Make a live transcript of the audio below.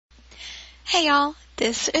Hey y'all,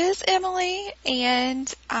 this is Emily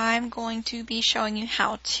and I'm going to be showing you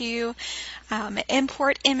how to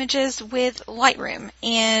import images with Lightroom,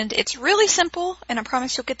 and it's really simple and I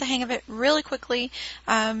promise you'll get the hang of it really quickly.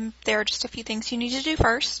 There are just a few things you need to do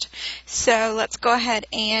first, so let's go ahead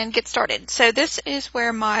and get started. So this is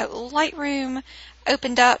where my Lightroom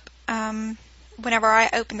opened up. Whenever I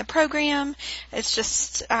open the program, it's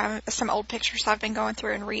just some old pictures I've been going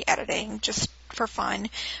through and re-editing just for fun.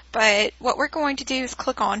 But what we're going to do is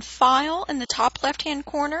click on File in the top left-hand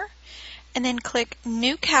corner, and then click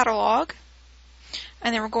New Catalog,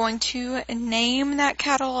 and then we're going to name that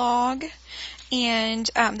catalog. And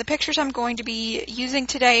the pictures I'm going to be using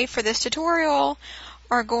today for this tutorial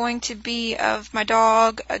are going to be of my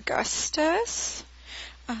dog Augustus.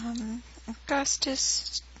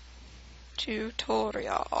 Augustus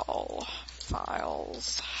tutorial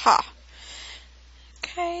files.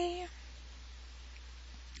 Okay.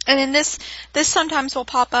 And then this sometimes will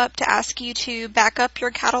pop up to ask you to back up your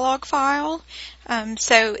catalog file.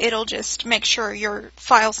 So it'll just make sure your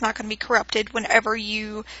file's not going to be corrupted whenever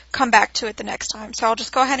you come back to it the next time. So I'll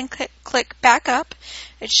just go ahead and click back up.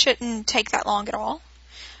 It shouldn't take that long at all.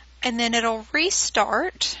 And then it'll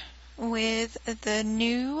restart with the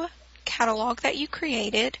new catalog that you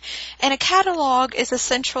created. And a catalog is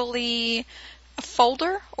essentially a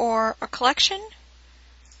folder or a collection.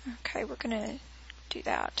 Okay, we're going to do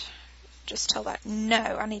that. Just tell that no,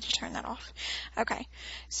 I need to turn that off. Okay,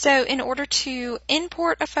 so in order to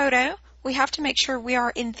import a photo, we have to make sure we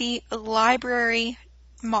are in the library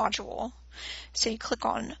module. So you click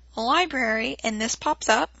on library and this pops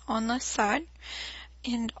up on the side,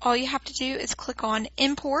 and all you have to do is click on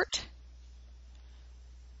import,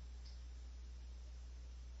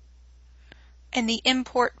 and the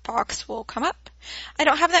import box will come up. I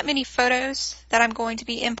don't have that many photos that I'm going to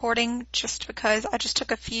be importing just because I just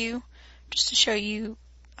took a few just to show you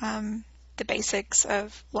the basics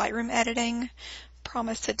of Lightroom editing.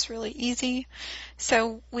 Promise it's really easy.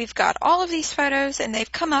 So we've got all of these photos and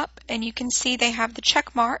they've come up, and you can see they have the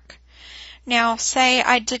check mark. Now say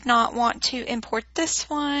I did not want to import this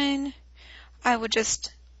one, I would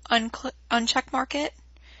just uncheck mark it,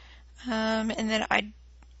 and then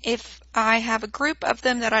if I have a group of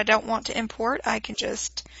them that I don't want to import, I can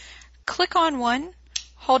just click on one,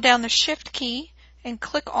 hold down the Shift key, and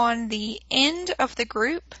click on the end of the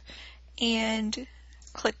group and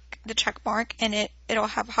click the check mark, and it'll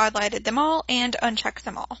have highlighted them all and unchecked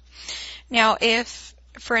them all. Now if,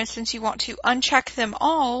 for instance, you want to uncheck them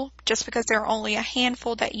all just because there are only a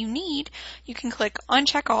handful that you need, you can click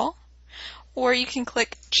Uncheck All, or you can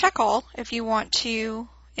click Check All if you want to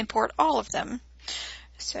import all of them.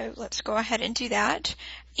 So let's go ahead and do that.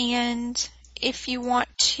 And if you want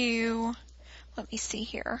to, let me see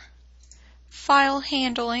here, file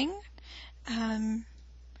handling,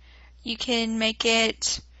 you can make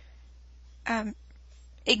it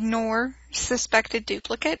ignore suspected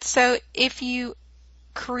duplicates. So if you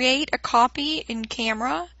create a copy in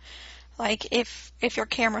camera, like if your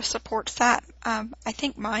camera supports that, I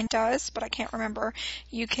think mine does, but I can't remember,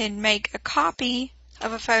 you can make a copy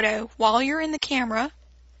of a photo while you're in the camera.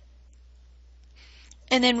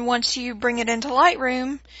 And then once you bring it into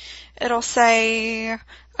Lightroom, it'll say,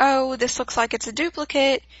 oh, this looks like it's a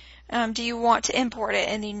duplicate. Do you want to import it?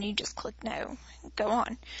 And then you just click no, go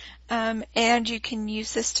on. And you can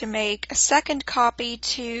use this to make a second copy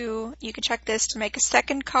you can check this to make a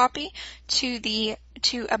second copy to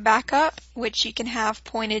a backup, which you can have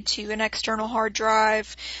pointed to an external hard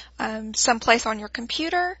drive, someplace on your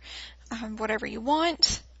computer, whatever you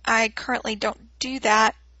want. I currently don't do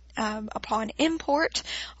that. Upon import,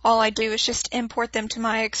 all I do is just import them to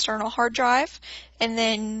my external hard drive, and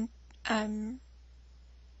then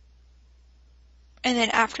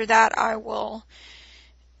after that I will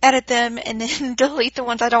edit them and then delete the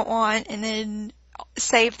ones I don't want, and then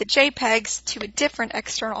save the JPEGs to a different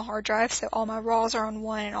external hard drive. So all my RAWs are on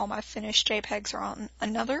one and all my finished JPEGs are on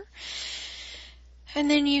another.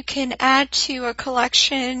 And then you can add to a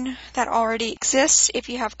collection that already exists if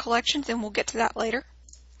you have collections, and we'll get to that later.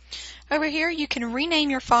 Over here, you can rename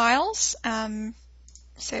your files.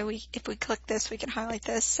 So if we click this, we can highlight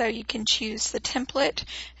this. So you can choose the template,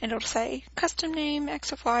 and it'll say custom name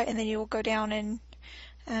XFY, and then you will go down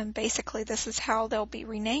and basically this is how they'll be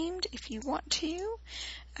renamed if you want to.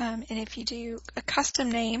 And if you do a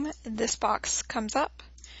custom name, this box comes up,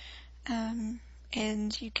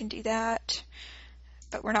 and you can do that.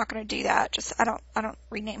 But we're not going to do that. Just I don't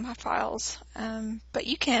rename my files, but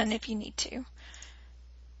you can if you need to.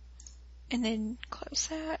 And then close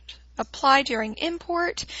that. Apply during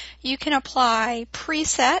import. You can apply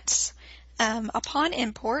presets upon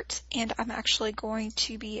import, and I'm actually going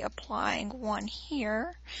to be applying one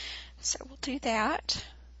here. So we'll do that.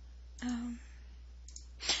 And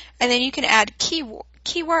then you can add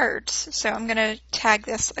keywords. So I'm going to tag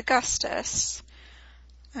this Augustus.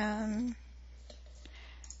 And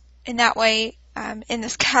that way, in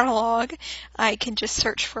this catalog, I can just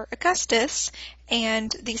search for Augustus,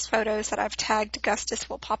 and these photos that I've tagged Augustus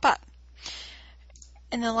will pop up.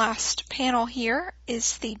 And the last panel here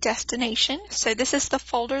is the destination. So this is the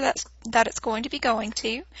folder that it's going to be going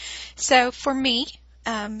to. So for me,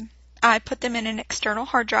 I put them in an external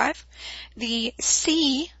hard drive. The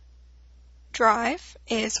C drive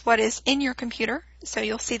is what is in your computer. So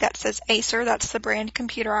you'll see that says Acer. That's the brand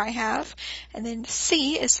computer I have. And then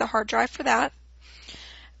C is the hard drive for that.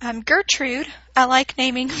 Gertrude, I like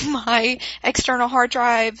naming my external hard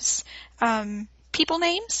drives people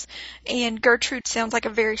names, and Gertrude sounds like a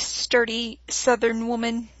very sturdy Southern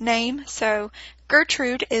woman name, so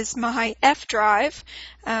Gertrude is my F drive,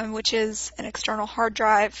 which is an external hard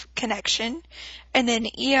drive connection, and then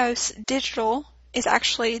EOS Digital is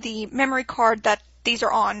actually the memory card that these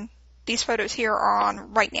photos here are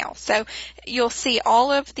on right now. So you'll see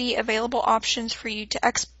all of the available options for you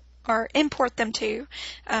to import them to.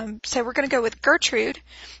 So we're going to go with Gertrude.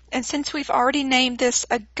 And since we've already named this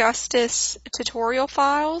Augustus tutorial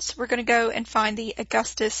files, we're going to go and find the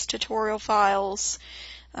Augustus tutorial files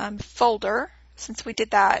folder, since we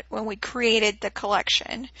did that when we created the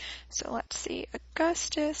collection. So let's see,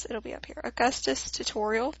 Augustus, it'll be up here, Augustus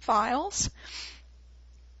tutorial files.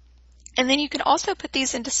 And then you can also put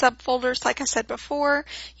these into subfolders like I said before.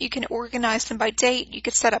 You can organize them by date. You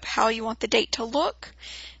could set up how you want the date to look.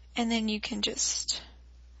 And then you can just,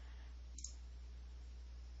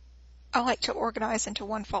 I like to organize into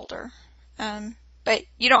one folder, but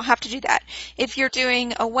you don't have to do that. If you're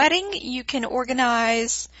doing a wedding, you can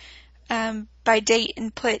organize by date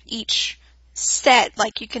and put each set,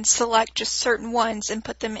 like you can select just certain ones and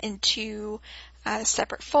put them into a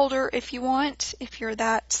separate folder if you want, if you're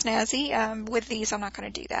that snazzy. With these, I'm not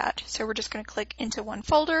going to do that. So we're just going to click into one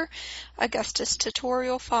folder, Augustus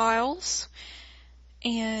tutorial files.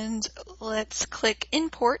 And let's click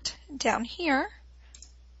import down here,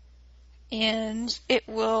 and it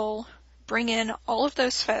will bring in all of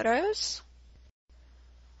those photos.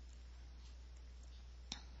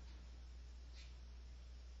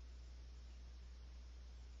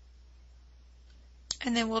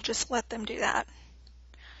 And then we'll just let them do that.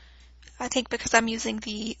 I think because I'm using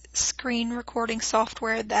the screen recording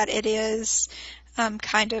software that it is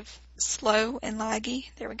kind of slow and laggy.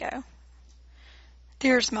 There we go.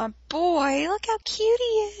 There's my boy. Look how cute he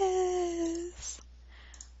is.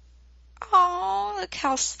 Oh, look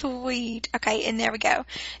how sweet. Okay, and there we go.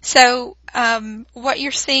 So what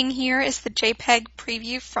you're seeing here is the JPEG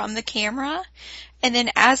preview from the camera. And then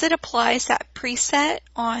as it applies that preset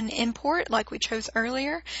on import, like we chose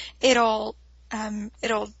earlier, it'll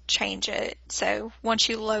change it. So once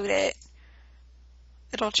you load it,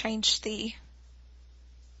 it'll change the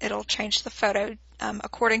photo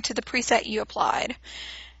according to the preset you applied.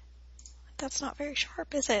 That's not very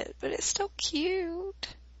sharp, is it? But it's still cute.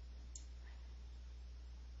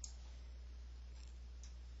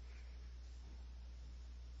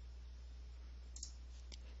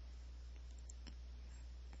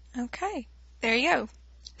 Okay, there you go.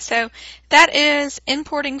 So that is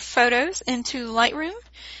importing photos into Lightroom.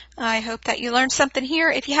 I hope that you learned something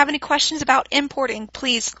here. If you have any questions about importing,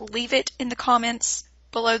 please leave it in the comments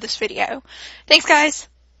below this video. Thanks, guys.